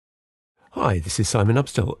Hi, this is Simon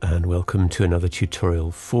Upstill and welcome to another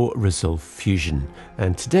tutorial for Resolve Fusion.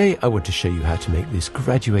 And today I want to show you how to make this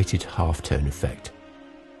graduated halftone effect.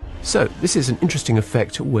 So this is an interesting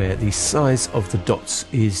effect where the size of the dots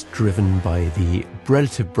is driven by the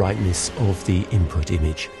relative brightness of the input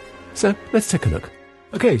image. So let's take a look.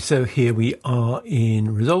 Okay, so here we are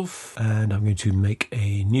in Resolve and I'm going to make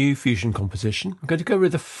a new Fusion composition. I'm going to go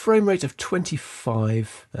with a frame rate of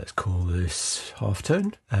 25. Let's call this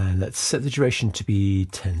halftone and let's set the duration to be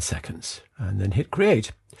 10 seconds and then hit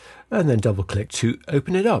create and then double click to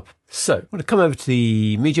open it up. So I'm going to come over to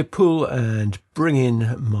the media pool and bring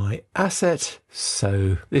in my asset.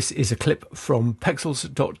 So this is a clip from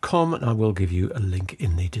pexels.com and I will give you a link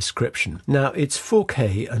in the description. Now it's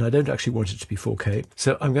 4K and I don't actually want it to be 4K.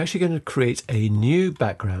 So I'm actually going to create a new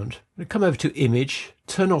background. I'm going to come over to image,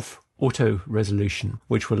 turn off auto resolution,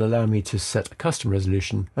 which will allow me to set a custom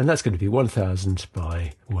resolution, and that's going to be 1000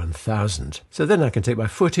 by 1000. So then I can take my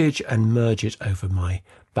footage and merge it over my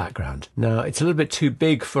background. Now it's a little bit too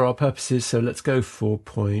big for our purposes, so let's go for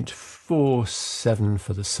 0.47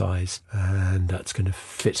 for the size, and that's going to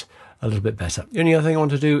fit a little bit better. The only other thing I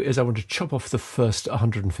want to do is I want to chop off the first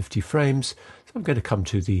 150 frames. So I'm going to come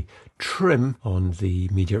to the trim on the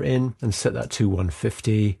media in and set that to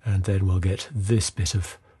 150, and then we'll get this bit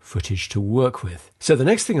of footage to work with. So the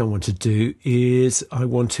next thing I want to do is I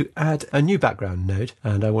want to add a new background node,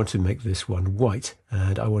 and I want to make this one white,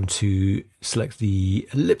 and I want to select the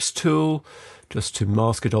ellipse tool just to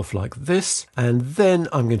mask it off like this, and then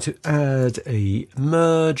I'm going to add a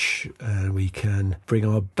merge and we can bring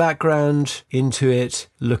our background into it,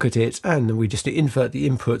 look at it, and we just invert the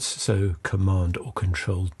inputs, so Command or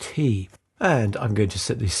Control T. And I'm going to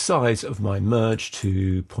set the size of my merge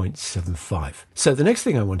to 0.75. So the next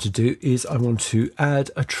thing I want to do is I want to add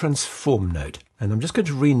a transform node. And I'm just going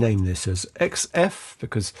to rename this as XF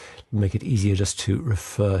because it'll make it easier just to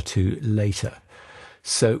refer to later.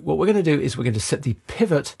 So what we're going to do is we're going to set the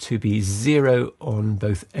pivot to be 0 on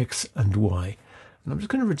both X and Y. And I'm just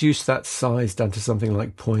going to reduce that size down to something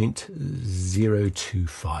like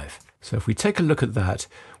 0.025. So if we take a look at that,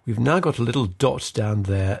 we've now got a little dot down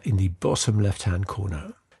there in the bottom left-hand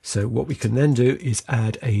corner. So what we can then do is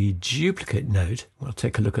add a duplicate node. We'll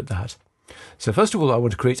take a look at that. So first of all, I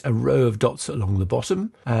want to create a row of dots along the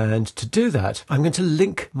bottom. And to do that, I'm going to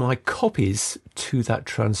link my copies to that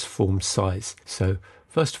transform size. So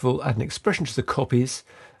first of all, add an expression to the copies,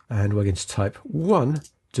 and we're going to type 1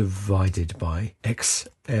 divided by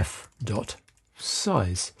xf dot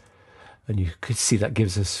size. And you could see that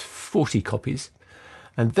gives us 40 copies.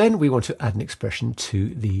 And then we want to add an expression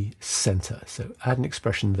to the center. So add an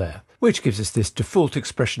expression there, which gives us this default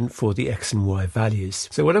expression for the X and Y values.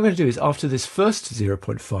 So what I'm going to do is after this first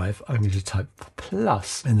 0.5, I'm going to type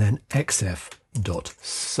plus and then xf dot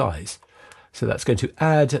size. So that's going to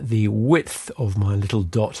add the width of my little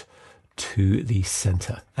dot to the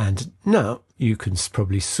center. And now you can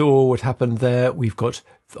probably saw what happened there. We've got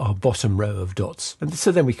our bottom row of dots. And so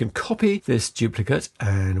then we can copy this duplicate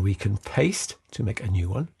and we can paste to make a new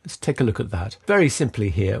one. Let's take a look at that. Very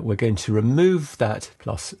simply here, we're going to remove that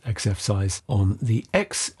plus XF size on the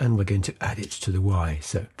X and we're going to add it to the Y.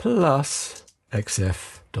 So plus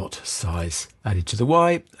XF dot size added to the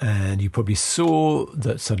Y, and you probably saw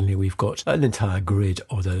that suddenly we've got an entire grid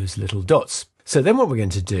of those little dots. So then what we're going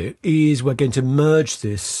to do is we're going to merge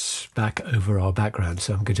this back over our background.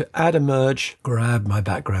 So I'm going to add a merge, grab my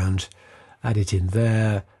background, add it in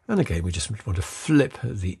there. And again, we just want to flip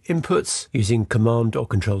the inputs using Command or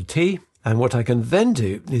Control T. And what I can then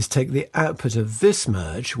do is take the output of this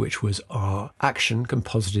merge, which was our action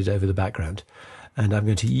composited over the background, and I'm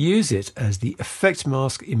going to use it as the effect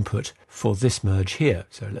mask input for this merge here.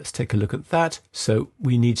 So let's take a look at that. So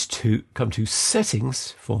we need to come to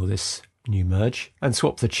settings for this new merge and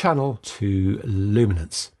swap the channel to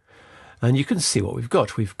luminance. And you can see what we've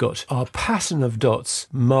got. We've got our pattern of dots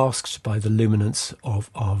masked by the luminance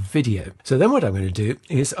of our video. So then what I'm going to do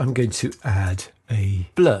is I'm going to add a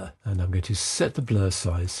blur, and I'm going to set the blur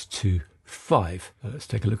size to 5. Let's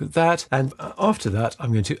take a look at that. And after that,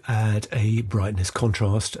 I'm going to add a brightness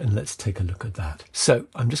contrast, and let's take a look at that. So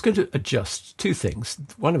I'm just going to adjust two things,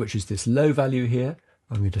 one of which is this low value here.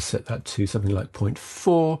 I'm going to set that to something like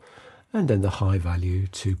 0.4, and then the high value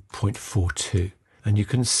to 0.42. And you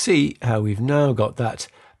can see how we've now got that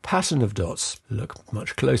pattern of dots. Look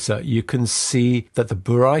much closer. You can see that the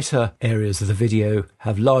brighter areas of the video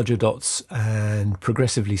have larger dots and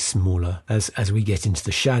progressively smaller as we get into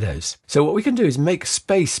the shadows. So what we can do is make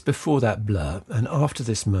space before that blur and after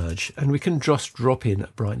this merge, and we can just drop in a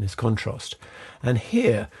brightness contrast. And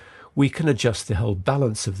here we can adjust the whole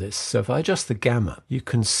balance of this. So if I adjust the gamma, you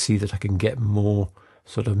can see that I can get more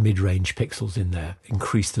sort of mid-range pixels in there.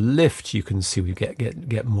 Increase the lift, you can see we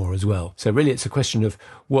get more as well. So really it's a question of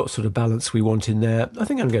what sort of balance we want in there. I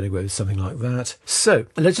think I'm going to go with something like that. So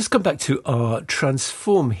let's just come back to our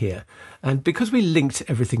transform here. And because we linked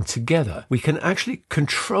everything together, we can actually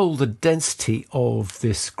control the density of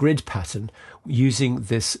this grid pattern using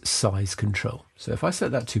this size control. So if I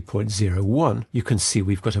set that to 0.01, you can see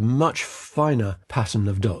we've got a much finer pattern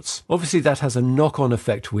of dots. Obviously that has a knock-on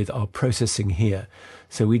effect with our processing here.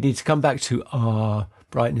 So we need to come back to our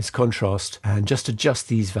brightness contrast and just adjust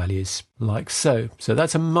these values like so. So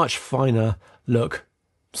that's a much finer look.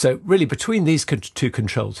 So really between these two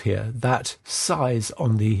controls here, that size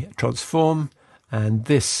on the transform and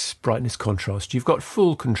this brightness contrast, you've got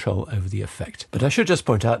full control over the effect. But I should just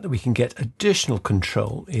point out that we can get additional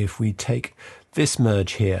control if we take this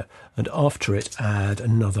merge here and after it add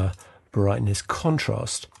another brightness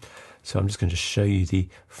contrast. So I'm just going to show you the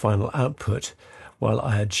final output while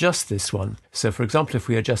I adjust this one. So for example, if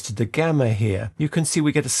we adjusted the gamma here, you can see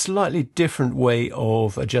we get a slightly different way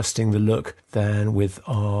of adjusting the look than with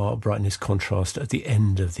our brightness contrast at the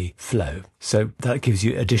end of the flow. So that gives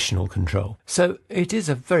you additional control. So it is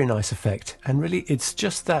a very nice effect, and really it's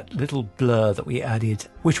just that little blur that we added,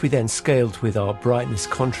 which we then scaled with our brightness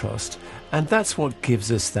contrast, and that's what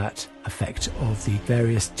gives us that effect of the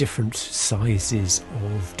various different sizes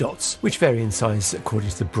of dots, which vary in size according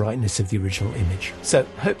to the brightness of the original image. So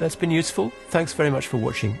hope that's been useful. Thanks very much for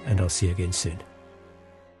watching, and I'll see you again soon.